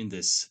in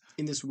this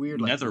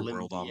weird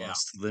netherworld,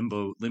 almost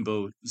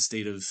limbo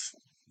state of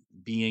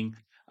being.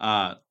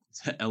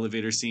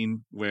 Elevator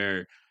scene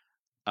where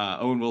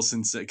Owen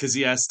Wilson said, because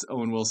he asked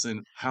Owen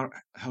Wilson, how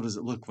does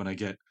it look when I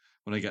get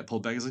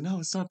pulled back? He's like, no,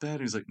 it's not bad.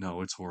 And he's like,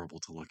 no, it's horrible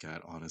to look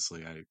at.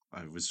 Honestly, I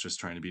was just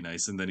trying to be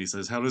nice. And then he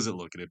says, how does it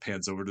look? And it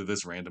pans over to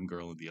this random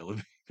girl in the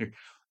elevator.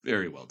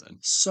 Very well done.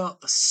 So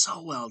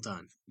well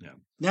done. Yeah,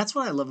 that's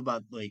what I love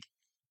about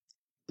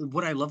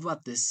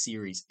this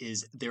series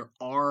is there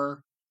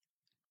are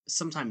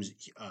sometimes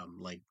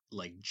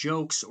like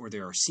jokes, or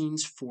there are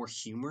scenes for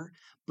humor,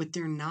 but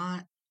they're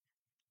not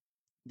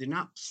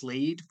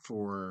played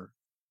for.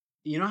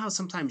 You know how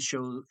sometimes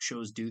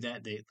shows do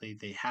that?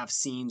 They have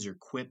scenes or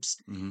quips,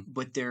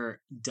 but they're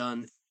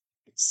done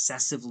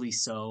excessively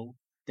so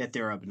that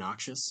they're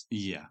obnoxious.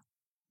 Yeah.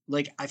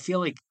 Like I feel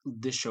like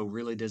this show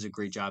really does a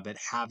great job at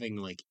having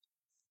like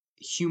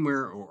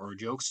humor or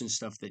jokes and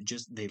stuff that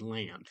just they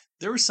land.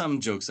 There were some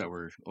jokes that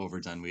were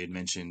overdone. We had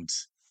mentioned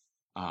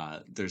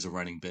there's a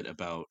running bit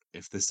about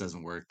if this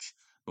doesn't work,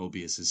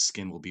 Mobius's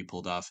skin will be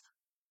pulled off.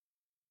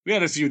 We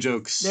had a few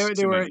jokes. There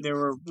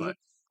were, but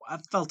I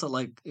felt it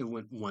like it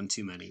went one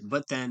too many.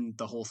 But then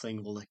the whole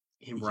thing, like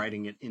him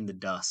writing it in the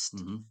dust,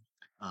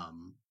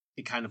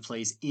 it kind of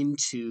plays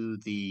into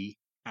the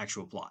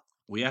actual plot.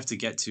 We have to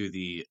get to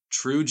the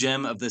true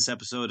gem of this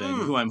episode, and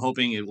who I'm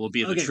hoping it will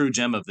be the true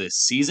gem of this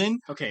season.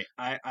 Okay,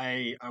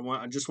 I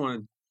just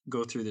want to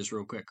go through this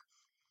real quick.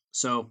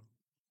 So,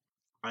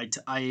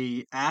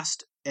 I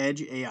asked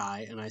Edge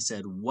AI and I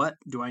said, "What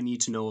do I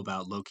need to know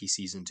about Loki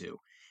season 2?"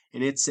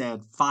 And it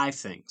said 5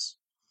 things.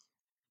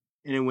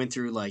 And it went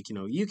through like,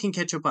 you can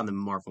catch up on the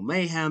Marvel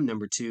Mayhem.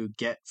 Number 2,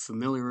 get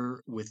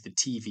familiar with the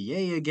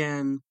TVA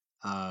again.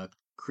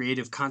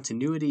 Creative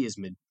continuity is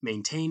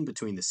maintained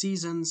between the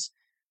seasons.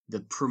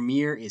 The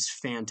premiere is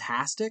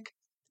fantastic.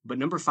 But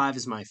number 5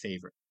 is my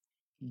favorite.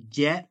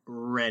 Get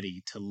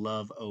ready to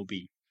love OB.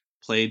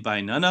 Played by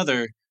none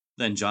other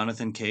than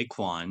Jonathan K.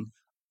 Kwan.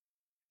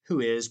 Who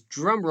is,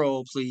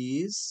 drumroll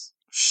please,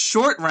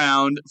 Short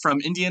Round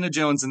from Indiana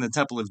Jones and the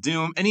Temple of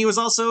Doom. And he was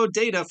also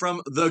Data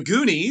from The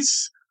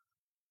Goonies.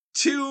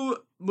 2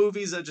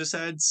 movies that just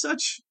had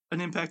such an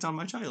impact on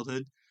my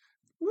childhood.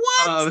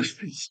 What?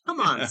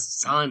 Come on,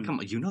 son. Come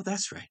on, you know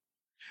that's right.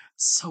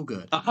 So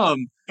good.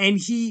 And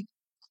he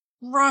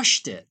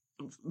rushed it.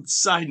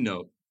 Side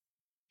note,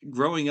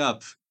 growing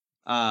up,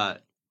 I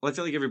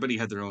feel like everybody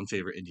had their own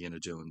favorite Indiana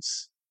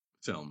Jones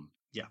film.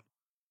 Yeah.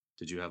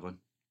 Did you have one?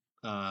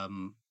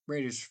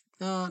 Raiders.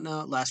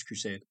 No, Last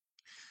Crusade.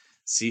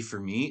 See, for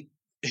me,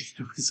 it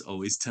was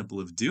always Temple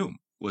of Doom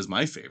was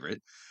my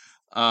favorite.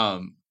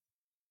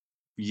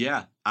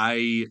 Yeah,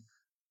 It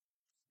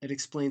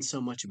explains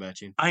so much about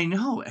you. I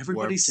know.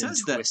 Everybody Warped says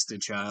and that.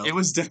 Twisted child. It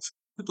was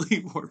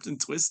definitely warped and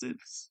twisted.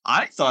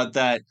 I thought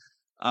that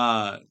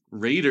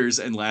Raiders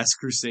and Last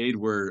Crusade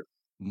were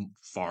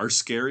far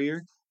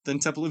scarier than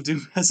Temple of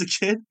Doom as a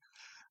kid.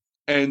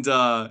 And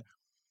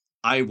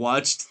I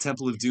watched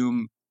Temple of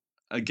Doom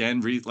again,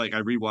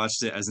 I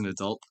rewatched it as an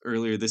adult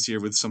earlier this year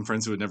with some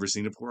friends who had never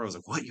seen it before. I was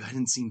like, "What? You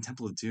hadn't seen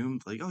Temple of Doom?"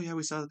 Like, "Oh yeah,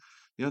 we saw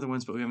the other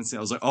ones, but we haven't seen."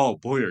 I was like, "Oh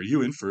boy, are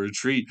you in for a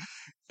treat?"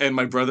 And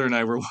my brother and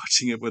I were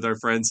watching it with our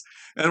friends,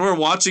 and we're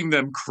watching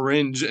them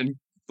cringe and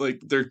like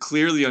they're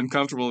clearly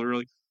uncomfortable. We're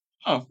like,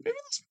 "Oh, maybe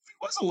this movie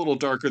was a little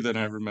darker than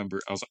I remember."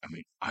 I was like, "I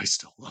mean, I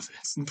still love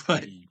it,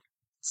 but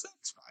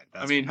That's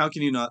fine. I mean, how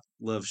can you not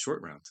love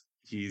Short Round?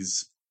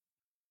 He's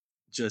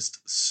just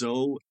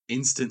so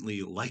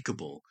instantly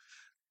likable."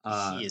 He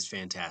Uh, is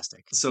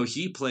fantastic. so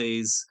he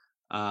plays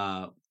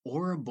uh,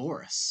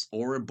 Ouroboros.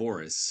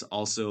 Ouroboros,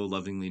 also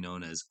lovingly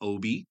known as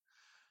Obi.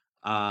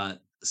 Uh,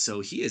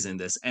 so he is in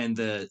this, and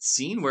the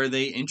scene where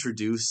they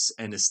introduce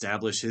and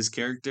establish his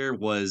character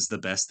was the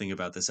best thing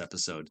about this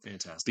episode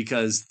Fantastic.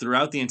 because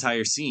throughout the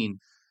entire scene,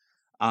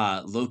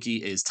 Loki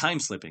is time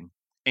slipping,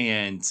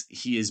 and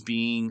he is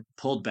being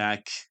pulled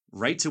back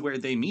right to where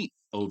they meet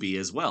Obi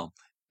as well.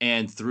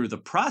 And through the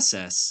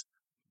process,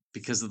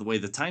 because of the way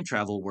the time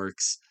travel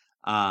works,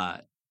 uh,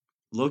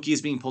 Loki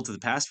is being pulled to the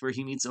past where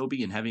he meets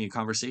Obi and having a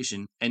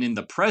conversation. And in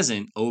the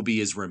present, Obi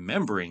is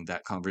remembering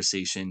that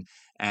conversation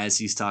as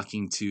he's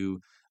talking to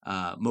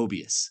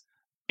Mobius.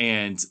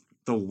 And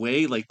the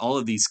way like all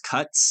of these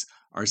cuts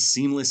are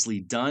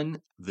seamlessly done,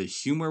 the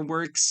humor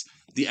works,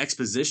 the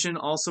exposition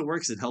also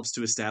works. It helps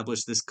to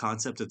establish this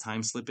concept of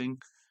time slipping.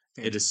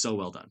 It is so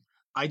well done.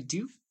 I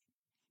do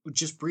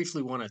just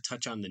briefly want to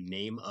touch on the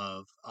name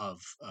of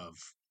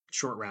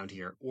Short Round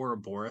here,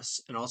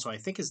 Ouroboros, and also I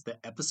think is the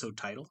episode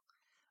title.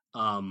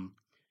 Um,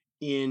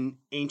 in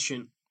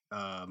ancient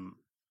um,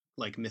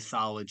 like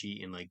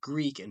mythology in like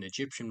Greek and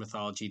Egyptian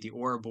mythology, the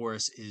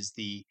Ouroboros is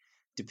the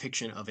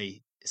depiction of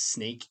a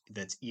snake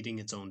that's eating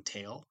its own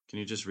tail. Can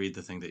you just read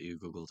the thing that you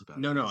Googled about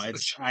No, it? no,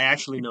 it's I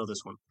actually know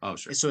this one. Oh,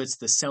 sure. So it's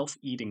the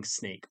self-eating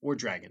snake or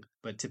dragon,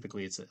 but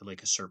typically it's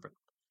like a serpent.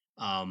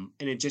 And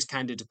it just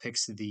kind of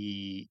depicts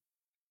the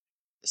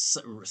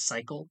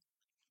cycle,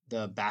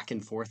 the back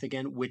and forth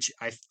again, which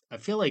I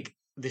feel like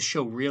this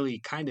show really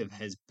kind of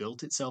has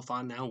built itself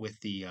on now with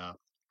the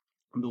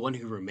one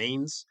who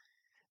remains,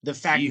 the He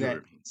fact who that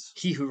remains.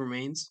 he who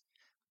remains,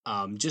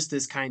 just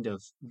this kind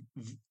of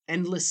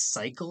endless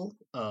cycle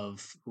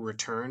of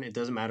return. It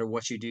doesn't matter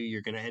what you do,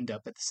 you're going to end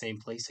up at the same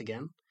place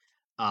again.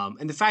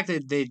 And the fact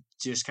that they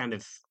just kind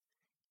of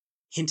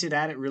hinted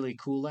at it really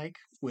cool, like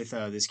with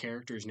this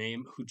character's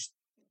name, who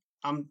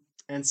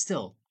and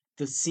still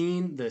the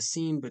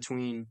scene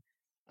between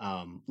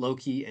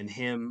Loki and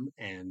him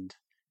and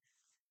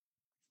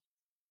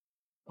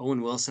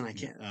Owen Wilson, I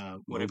Yeah.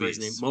 can't whatever his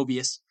name, Mobius.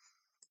 Mobius.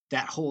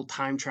 That whole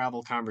time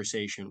travel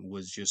conversation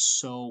was just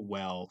so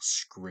well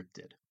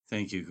scripted.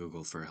 Thank you,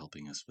 Google, for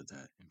helping us with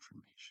that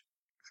information.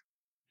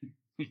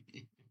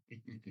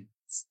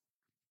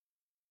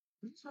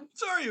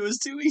 Sorry, it was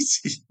too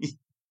easy.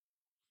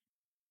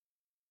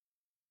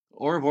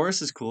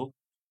 Ouroboros is cool.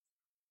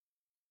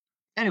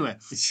 Anyway,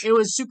 it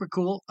was super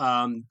cool.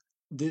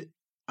 The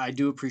I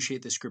do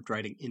appreciate the script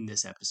writing in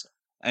this episode.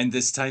 And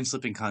this time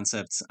slipping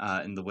concept,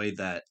 and the way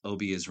that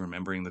Obi is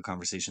remembering the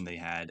conversation they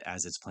had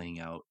as it's playing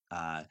out.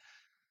 Um,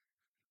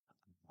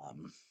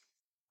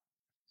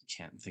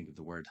 can't think of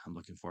the word I'm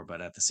looking for,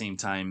 but at the same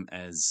time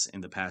as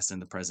in the past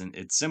and the present,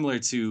 it's similar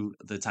to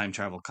the time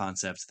travel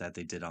concept that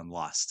they did on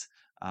Lost.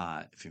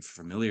 If you're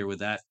familiar with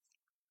that,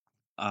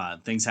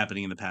 things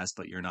happening in the past,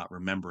 but you're not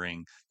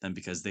remembering them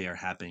because they are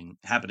happening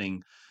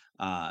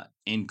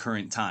in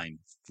current time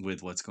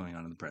with what's going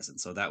on in the present.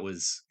 So that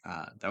was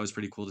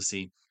pretty cool to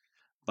see.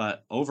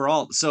 But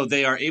overall, so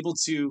they are able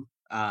to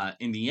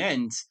in the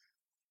end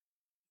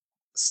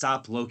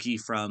stop Loki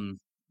from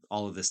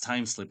all of this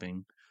time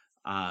slipping.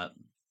 Uh,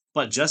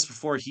 but just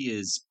before he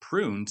is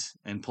pruned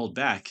and pulled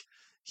back,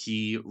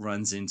 he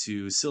runs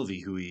into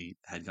Sylvie, who he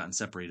had gotten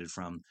separated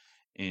from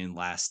in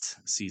last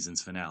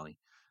season's finale.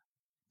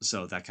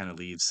 So that kind of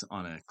leaves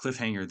on a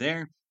cliffhanger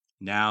there.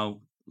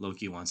 Now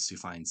Loki wants to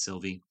find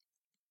Sylvie,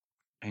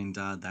 and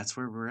that's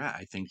where we're at.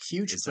 I think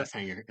Huge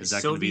cliffhanger. is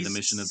that going to be the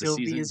mission of the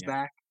Sylvie season? is Yeah,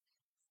 back.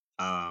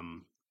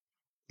 Um,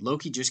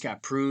 Loki just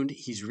got pruned.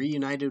 He's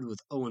reunited with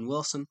Owen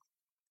Wilson.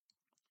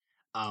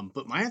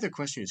 But my other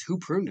question is, who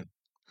pruned him?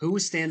 Who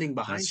was standing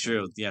that's behind him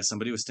true. Yeah,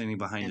 somebody was standing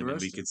behind and him, and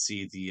we roasted him? could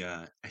see the.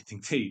 I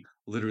think they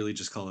literally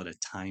just call it a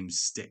time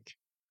stick.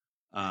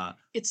 Uh,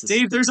 It's a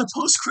Dave, there's a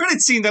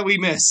post-credit scene that we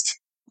missed.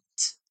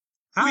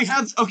 how? We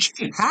have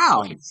okay.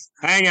 How?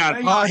 Hang on.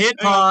 Hit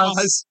Hang on,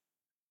 pause.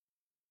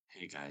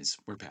 Hey guys,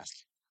 we're back.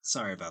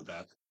 Sorry about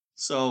that.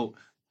 So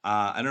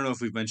I don't know if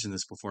we've mentioned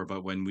this before,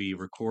 but when we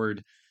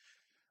record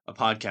a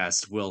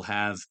podcast, we'll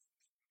have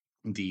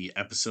the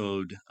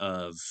episode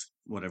of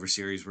whatever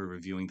series we're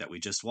reviewing that we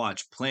just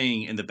watched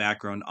playing in the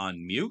background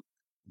on mute,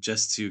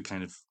 just to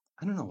kind of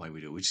I don't know why we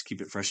do it. We just keep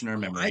it fresh in our Oh,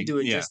 I memory. do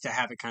it Yeah, just to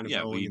have it kind of yeah.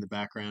 rolling in We the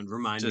background,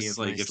 remind me just of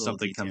like if nice little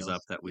something comes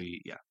up details. that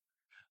we yeah.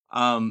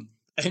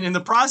 And in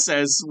the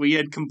process, we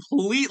had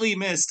completely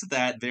missed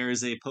that there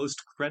is a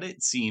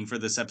post-credit scene for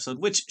this episode,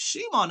 which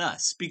shame on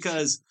us,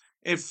 because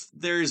if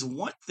there's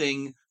one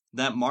thing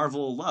that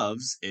Marvel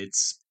loves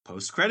its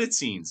post-credit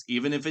scenes,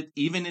 even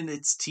in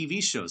its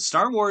TV shows.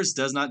 Star Wars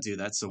does not do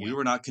that, so we Yeah.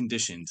 were not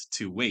conditioned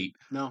to wait.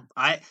 No,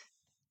 I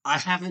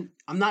haven't.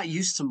 I'm not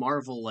used to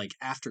Marvel like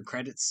after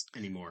credits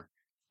anymore.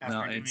 Well,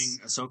 After doing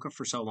Ahsoka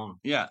for so long.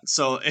 yeah,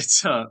 so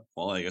it's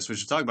well, I guess we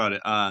should talk about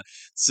it.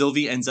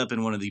 Sylvie ends up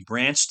in one of the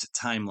branched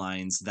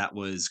timelines that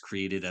was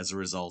created as a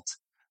result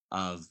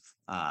of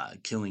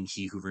killing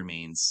He Who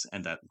Remains,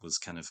 and that was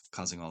kind of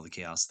causing all the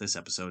chaos this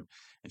episode.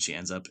 And she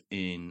ends up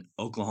in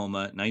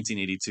Oklahoma,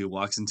 1982,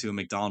 walks into a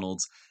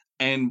McDonald's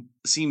and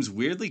seems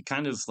weirdly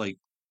kind of like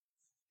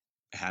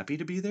happy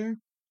to be there.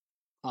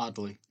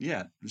 Oddly,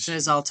 Yeah,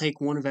 says I'll take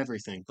one of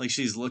everything. like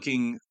she's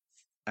looking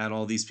at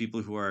all these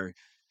people who are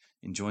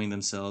enjoying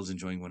themselves,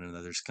 enjoying one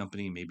another's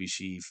company. Maybe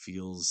she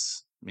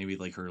feels maybe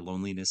like her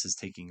loneliness is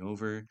taking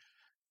over.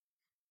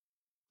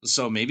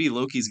 So maybe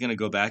Loki's gonna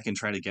go back and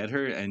try to get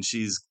her, and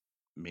she's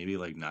maybe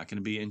like not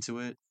gonna be into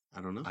it.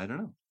 I don't know. I don't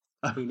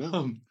know. Who knows?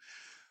 Um,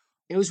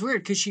 It was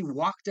weird because she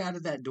walked out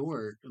of that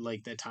door,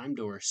 like that time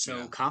door, so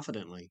Yeah.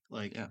 confidently.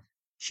 Like Yeah.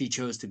 she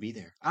chose to be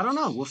there. I don't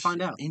know. We'll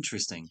find out.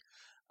 Interesting.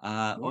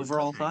 More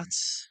Overall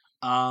cliffhangers.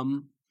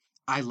 thoughts?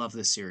 I love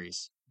this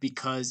series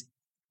because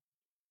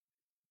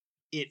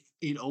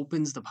it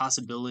opens the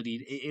possibility.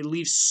 It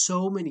leaves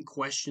so many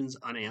questions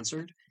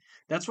unanswered.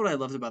 That's what I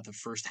loved about the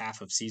first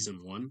half of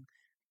season one.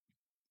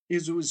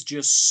 Is it was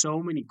just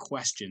so many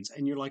questions,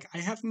 and you're like, I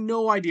have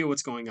no idea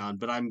what's going on,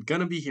 but I'm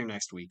gonna be here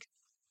next week.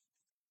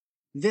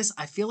 This,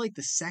 I feel like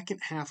the second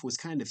half was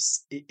kind of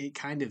it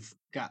kind of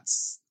got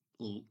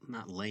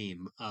not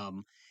lame.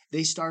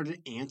 They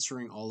started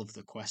answering all of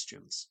the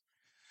questions,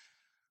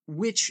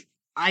 which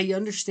I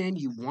understand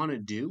you want to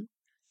do,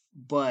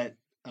 but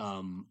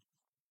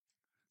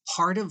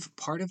part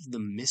of the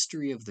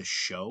mystery of the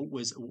show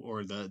was,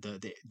 or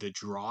the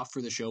draw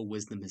for the show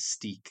was the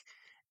mystique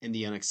and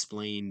the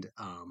unexplained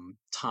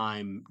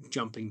time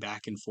jumping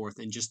back and forth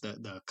and just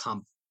the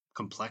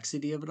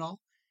complexity of it all.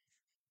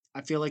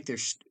 I feel like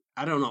there's,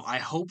 I don't know. I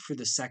hope for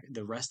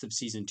the rest of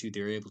season two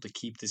they're able to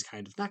keep this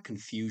kind of not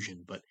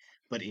confusion but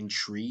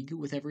intrigue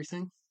with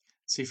everything.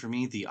 See, for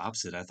me, the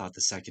opposite. I thought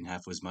the second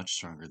half was much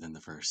stronger than the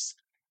first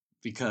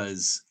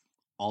because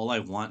all I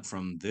want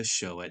from this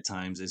show at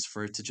times is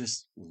for it to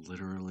just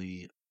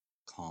literally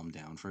calm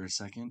down for a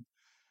second.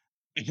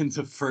 And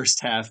the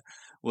first half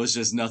was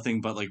just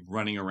nothing but like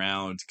running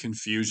around,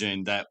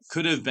 confusion that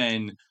could have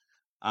been,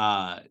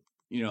 uh,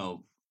 you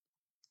know,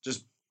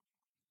 just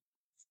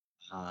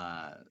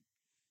uh,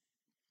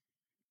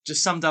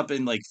 just summed up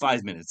in like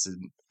 5 minutes,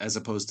 as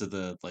opposed to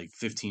the like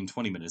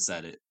 15-20 minutes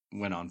that it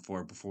went on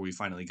for before we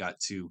finally got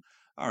to,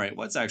 all right,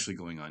 what's actually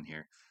going on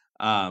here.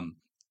 Um,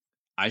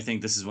 I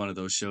think this is one of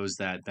those shows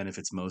that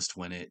benefits most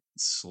when it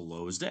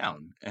slows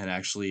down and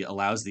actually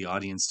allows the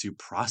audience to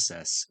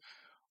process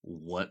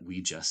what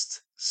we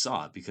just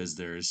saw because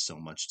there is so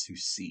much to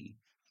see.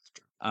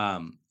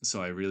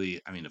 So I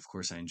mean, of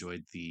course, I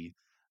enjoyed the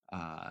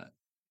uh,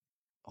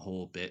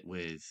 whole bit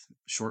with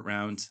Short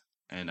Round,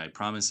 and I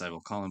promise I will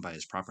call him by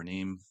his proper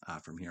name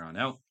from here on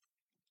out.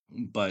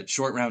 But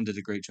Short Round did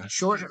a great job.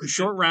 Short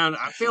round.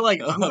 I feel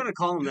like I'm gonna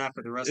call him that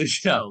for the rest of the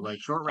Yeah. show. Like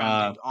short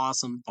round did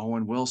awesome.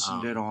 Owen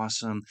Wilson did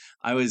awesome.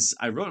 I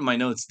wrote in my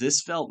notes,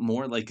 this felt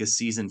more like a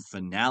season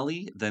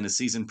finale than a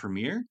season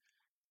premiere,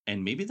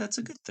 and maybe that's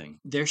a good thing.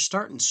 They're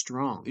starting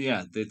strong.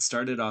 Yeah, it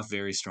started off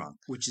very strong,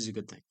 which is a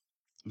good thing.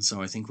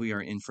 So I think we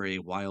are in for a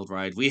wild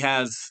ride. We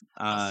have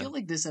I feel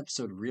like this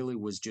episode really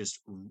was just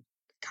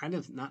kind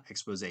of not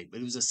expose, but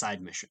it was a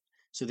side mission.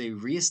 So they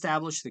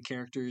reestablished the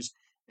characters,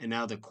 and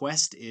now the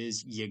quest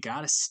is you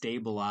got to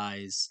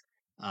stabilize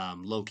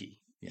Loki.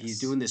 Yes. He's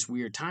doing this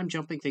weird time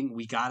jumping thing.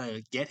 We got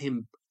to get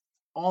him,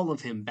 all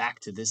of him, back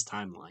to this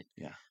timeline.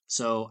 Yeah.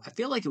 So I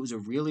feel like it was a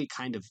really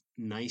kind of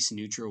nice,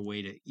 neutral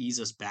way to ease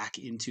us back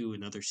into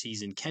another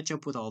season, catch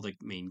up with all the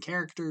main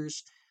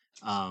characters,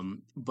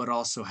 but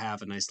also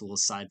have a nice little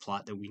side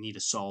plot that we need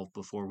to solve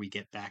before we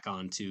get back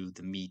onto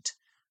the meat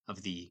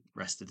of the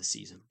rest of the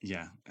season.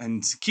 Yeah.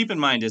 And keep in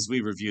mind as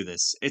we review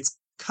this, it's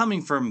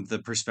coming from the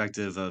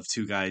perspective of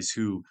two guys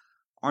who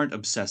aren't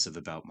obsessive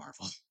about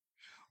Marvel.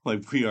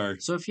 Like we are.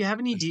 So if you have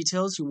any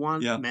details you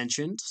want Yeah.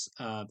 mentioned,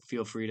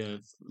 feel free to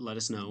let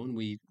us know, and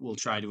we will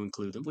try to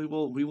include them. We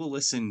will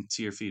listen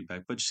to your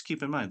feedback, but just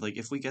keep in mind, like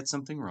if we get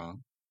something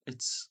wrong,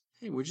 it's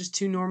hey, we're just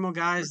two normal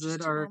guys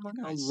that are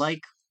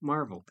like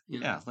Marvel.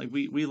 You know? Yeah, like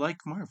we like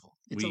Marvel.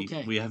 It's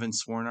okay. We haven't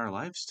sworn our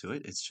lives to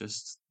it. It's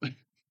just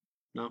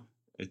no.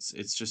 It's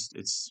just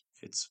it's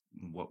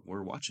what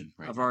we're watching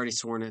right I've now. already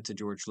sworn it to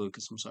George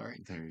Lucas. I'm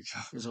sorry. There you go.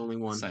 There's only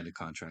one. Signed a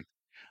contract.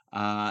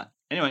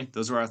 Anyway,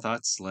 those were our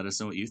thoughts. Let us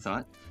know what you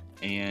thought,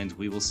 and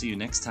we will see you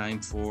next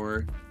time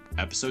for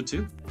episode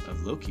 2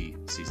 of Loki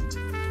season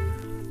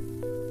 2.